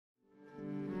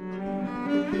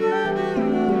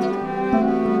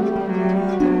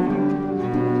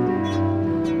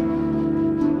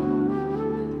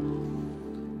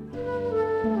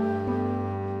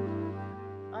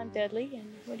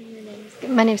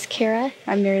is Kara.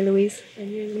 I'm Mary Louise.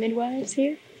 And you're the midwives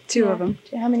here? Two of them.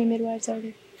 How many midwives are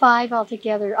there? 5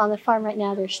 altogether. On the farm right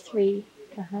now, there's 3.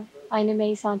 Uh-huh.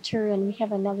 May's on tour, and we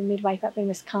have another midwife up in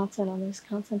Wisconsin on the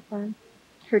Wisconsin farm.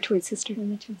 Her twin sister.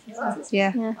 And the twin sisters.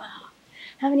 Yeah. Yeah.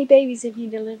 How many babies have you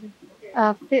delivered?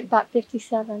 About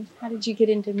 57. How did you get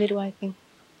into midwifing?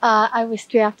 I was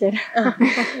drafted.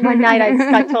 One night I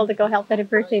just got told to go help at a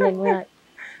birthday and went.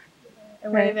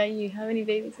 And what about you? How many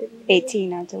babies have you delivered?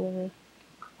 18 I delivered.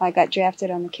 I got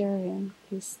drafted on the caravan.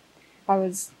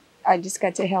 I just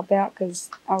got to help out because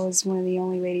I was one of the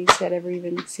only ladies that ever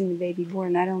even seen a baby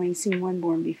born. I'd only seen one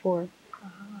born before.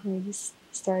 We just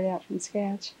started out from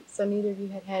scratch. So neither of you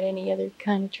had had any other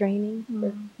kind of training?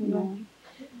 For midwifing?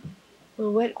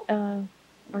 Well, what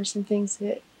are some things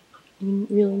that you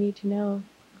really need to know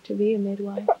to be a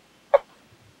midwife?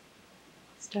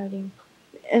 Starting,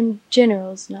 and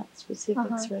generals, not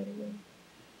specifics right away.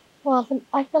 Well,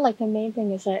 I feel like the main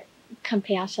thing is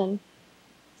compassion,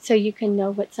 so you can know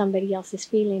what somebody else is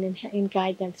feeling and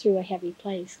guide them through a heavy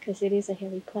place, because it is a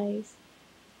heavy place.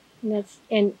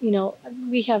 And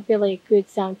we have really good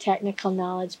sound technical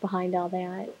knowledge behind all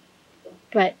that,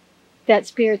 but that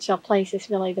spiritual place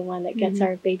is really the one that gets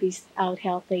our babies out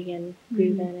healthy and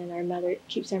grooving, and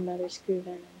keeps our mothers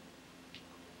grooving,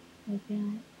 and like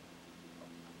that.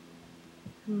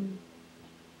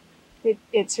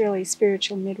 It's really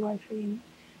spiritual midwifery. And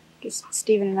I guess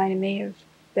Stephen and I and May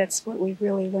that's what we've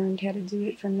really learned how to do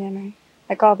it from them. And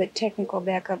like all the technical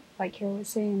backup, like Carol was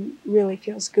saying, really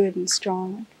feels good and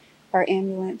strong. Like our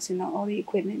ambulance and all the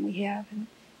equipment we have, and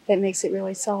that makes it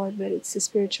really solid. But it's the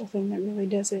spiritual thing that really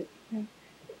does it.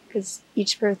 Because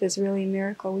each birth is really a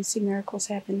miracle. We see miracles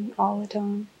happen all the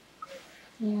time.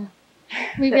 Yeah.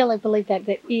 We really believe that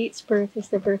each birth is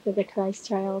the birth of the Christ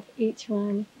child. Each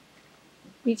one.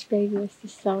 Each baby is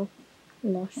just so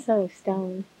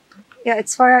stoned. Yeah,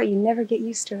 it's far out. You never get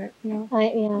used to it, Yeah.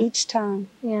 Each time.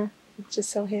 Yeah. It's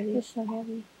just so heavy. It's so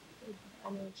heavy.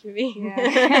 I know what you mean.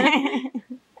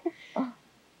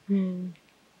 Yeah.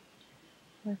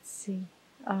 Let's see.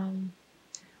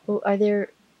 Well, are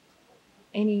there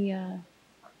any,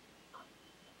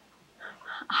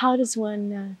 how does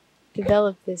one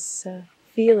develop this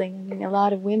feeling? I mean, a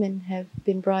lot of women have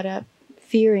been brought up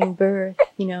fearing birth,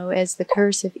 as the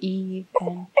curse of Eve,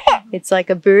 and it's like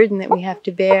a burden that we have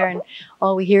to bear, and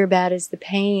all we hear about is the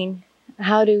pain.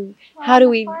 How do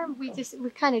we? Farm, we're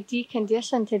kind of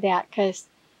deconditioned to that, because,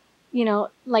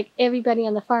 like everybody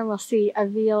on the farm will see a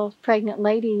real pregnant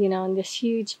lady, in this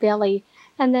huge belly,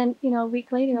 and then a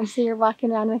week later we'll see her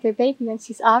walking around with her baby, and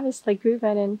she's obviously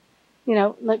grooving and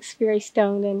looks very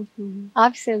stoned, and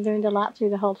obviously learned a lot through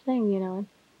the whole thing, and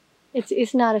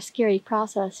it's not a scary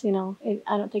process, I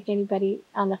don't think anybody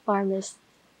on the farm is,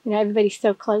 everybody's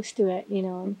so close to it,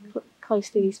 and close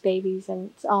to these babies, and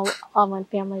it's all one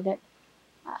family that,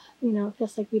 it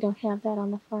feels like we don't have that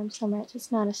on the farm so much.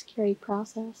 It's not a scary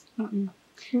process.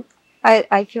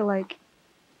 I feel like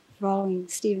following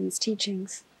Stephen's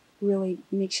teachings really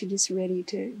makes you just ready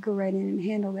to go right in and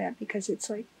handle that, because it's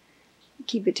like,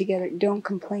 keep it together, don't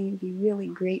complain, be really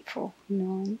grateful,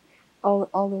 and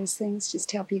all those things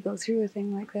just help you go through a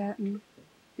thing like that, and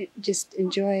just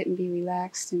enjoy it and be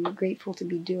relaxed and grateful to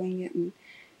be doing it, and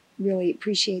really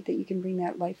appreciate that you can bring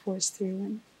that life force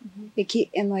through,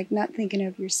 and like not thinking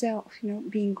of yourself,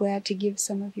 being glad to give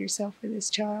some of yourself for this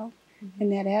child,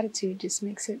 and that attitude just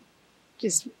makes it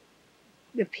just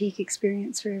the peak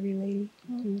experience for every lady.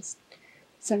 It's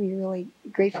something you're really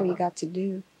grateful you got to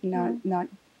do, not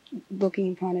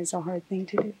looking upon as a hard thing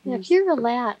to do. Yeah, if you're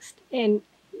relaxed, and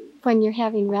when you're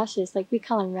having rushes, like we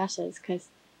call them rushes because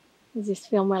we just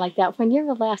feel more like that. When you're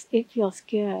relaxed, it feels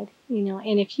good,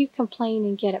 and if you complain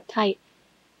and get uptight,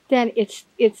 then it's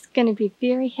going to be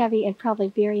very heavy and probably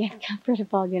very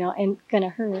uncomfortable, and going to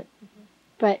hurt.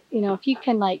 But, if you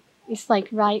can, it's like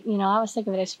ride, I always think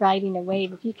of it as riding a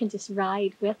wave. If you can just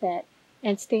ride with it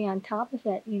and stay on top of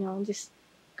it, and just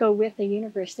go with the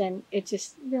universe, then it's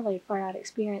just really a far out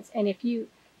experience. And if you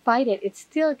fight it, it's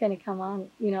still going to come on,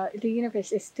 the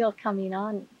universe is still coming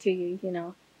on to you,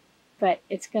 but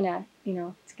it's going to,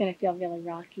 it's going to feel really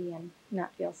rocky and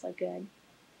not feel so good.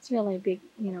 It's really a big,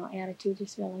 attitude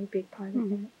is really a big part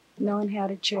of it. Knowing how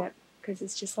to trip, because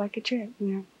it's just like a trip,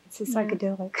 it's a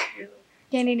psychedelic.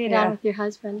 Getting it on with your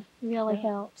husband really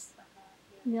helps.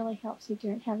 Really helps you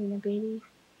during having a baby.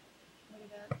 What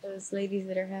about those ladies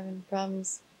that are having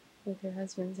problems with their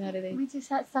husbands? How do they? We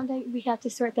just someday we have to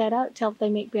sort that out till they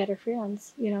make better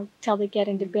friends, till they get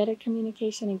into better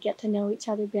communication and get to know each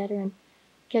other better and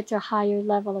get to a higher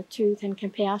level of truth and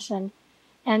compassion.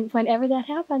 And whenever that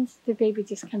happens, the baby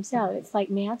just comes out. It's like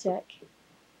magic.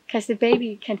 because the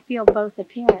baby can feel both the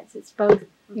parents. It's both,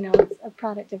 you know, it's a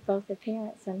product of both the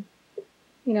parents. And,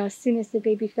 you know, as soon as the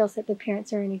baby feels that the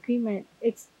parents are in agreement,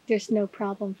 there's no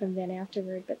problem from then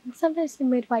afterward. But sometimes the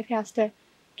midwife has to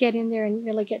get in there and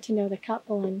really get to know the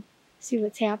couple and see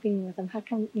what's happening with them. How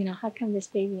come this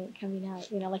baby ain't coming out?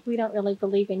 You know, like we don't really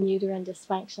believe in uterine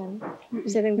dysfunction.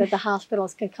 There's a thing that the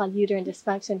hospitals can call uterine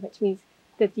dysfunction, which means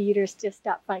that the uterus just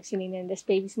stopped functioning and this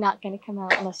baby's not going to come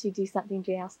out unless you do something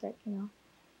drastic, you know.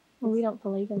 And we don't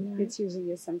believe in that. It's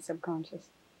usually some subconscious.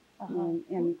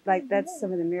 And like that's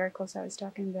some of the miracles I was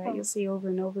talking about. You'll see over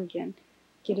and over again.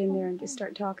 Get in there and just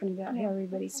start talking about how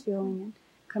everybody's feeling and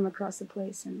come across a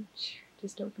place and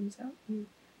just opens up. And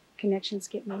connections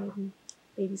get made and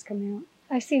babies come out.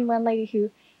 I've seen one lady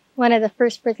who, one of the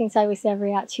first birthings I was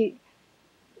ever at, she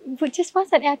just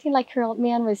wasn't acting like her old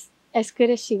man was as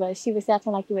good as she was. She was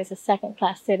acting like he was a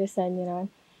second-class citizen, you know.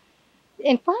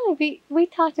 And finally, we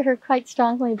talked to her quite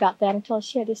strongly about that until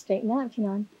she had to straighten up, you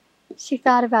know. And she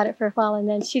thought about it for a while, and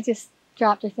then she just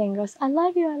dropped her thing and goes, I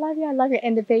love you, I love you, I love you.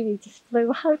 And the baby just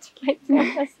flew out.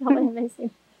 That's really amazing.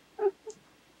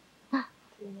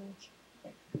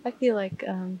 I feel like,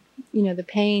 you know, the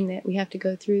pain that we have to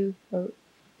go through, or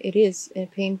it is a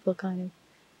painful kind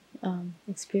of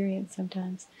experience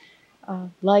sometimes.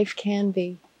 Life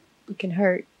it can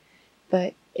hurt,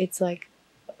 but it's like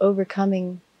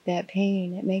overcoming that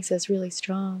pain. It makes us really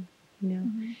strong, you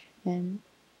know. And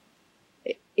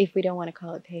if we don't want to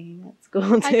call it pain, that's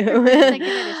cool too. I think of it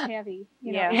as heavy.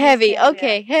 You know, heavy,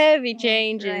 okay, heavy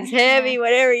changes, heavy,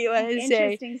 whatever you want to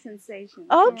say. Interesting sensation.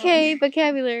 Okay,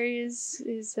 vocabulary is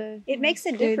it makes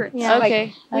a difference. Yeah,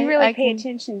 okay. We really pay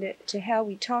attention to how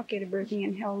we talk at a birthing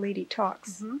and how a lady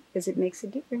talks, because it makes a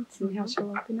difference in how she'll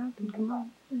open up and come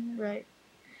on. Right.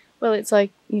 Well, it's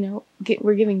like, you know,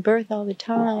 we're giving birth all the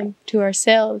time to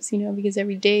ourselves, you know, because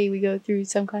every day we go through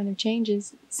some kind of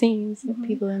changes. It seems that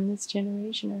people in this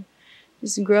generation are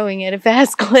just growing at a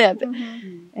fast clip.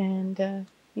 And,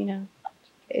 you know,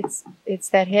 it's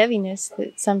that heaviness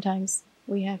that sometimes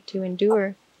we have to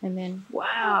endure. And then,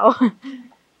 wow.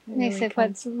 Makes it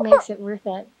worth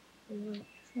it.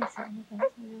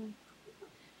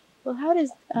 Well, how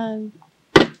does,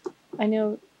 I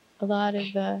know a lot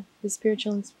of the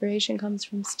spiritual inspiration comes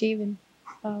from Stephen.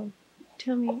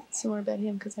 Tell me some more about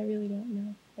him, because I really don't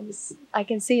know. I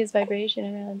can see his vibration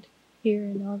around here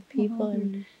and all the people,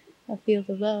 and I feel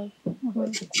the love.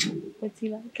 What's he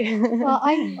like? Well,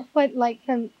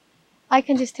 I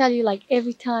can just tell you, like,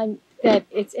 every time that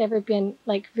it's ever been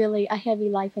like really a heavy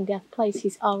life and death place,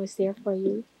 he's always there for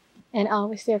you, and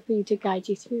always there for you to guide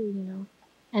you through, you know.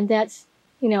 And that's,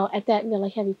 you know, at that really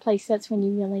heavy place, that's when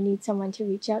you really need someone to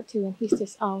reach out to, and he's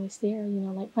just always there, you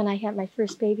know. Like when I had my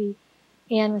first baby,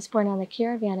 Anne was born on the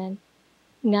caravan, and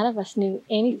none of us knew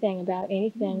anything about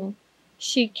anything. And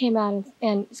she came out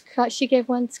and she gave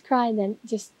one cry and then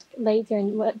just laid there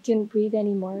and didn't breathe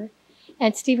anymore.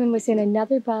 And Stephen was in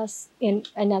another bus in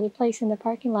another place in the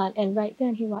parking lot, and right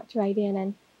then he walked right in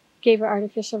and gave her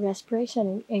artificial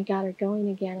respiration and got her going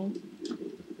again. And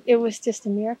it was just a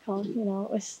miracle, you know.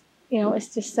 It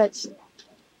was just such,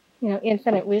 you know,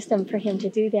 infinite wisdom for him to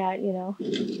do that, you know.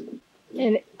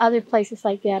 And other places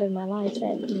like that in my life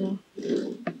that, you know,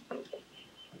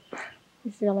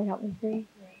 it's really helped me through.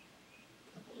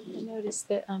 I noticed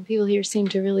that people here seem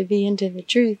to really be into the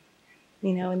truth,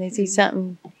 you know, when they see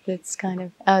something that's kind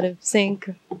of out of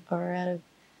sync or out of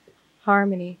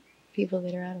harmony. People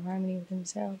that are out of harmony with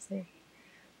themselves, they're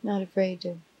not afraid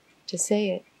to say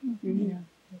it, you know.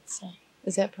 It's,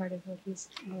 is that part of what he's...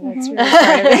 That's really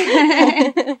part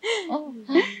of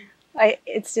it.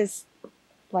 It's just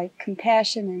like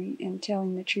compassion and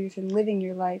telling the truth and living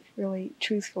your life really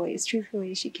truthfully as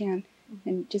you can,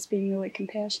 and just being really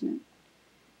compassionate.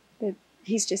 But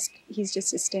he's just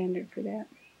a standard for that.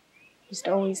 Just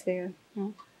always there, you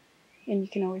know? And you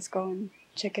can always go and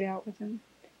check it out with him.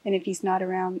 And if he's not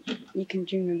around, you can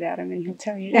dream about him, and he'll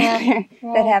tell you that.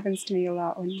 That happens to me a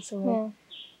lot when he's away.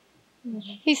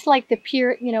 He's like the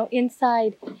pure, you know,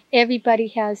 inside everybody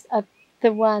has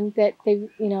the one that they,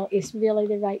 you know, is really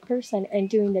the right person and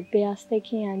doing the best they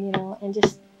can, you know, and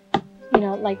just, you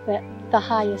know, like the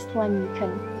highest one you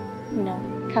can, you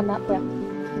know, come up with.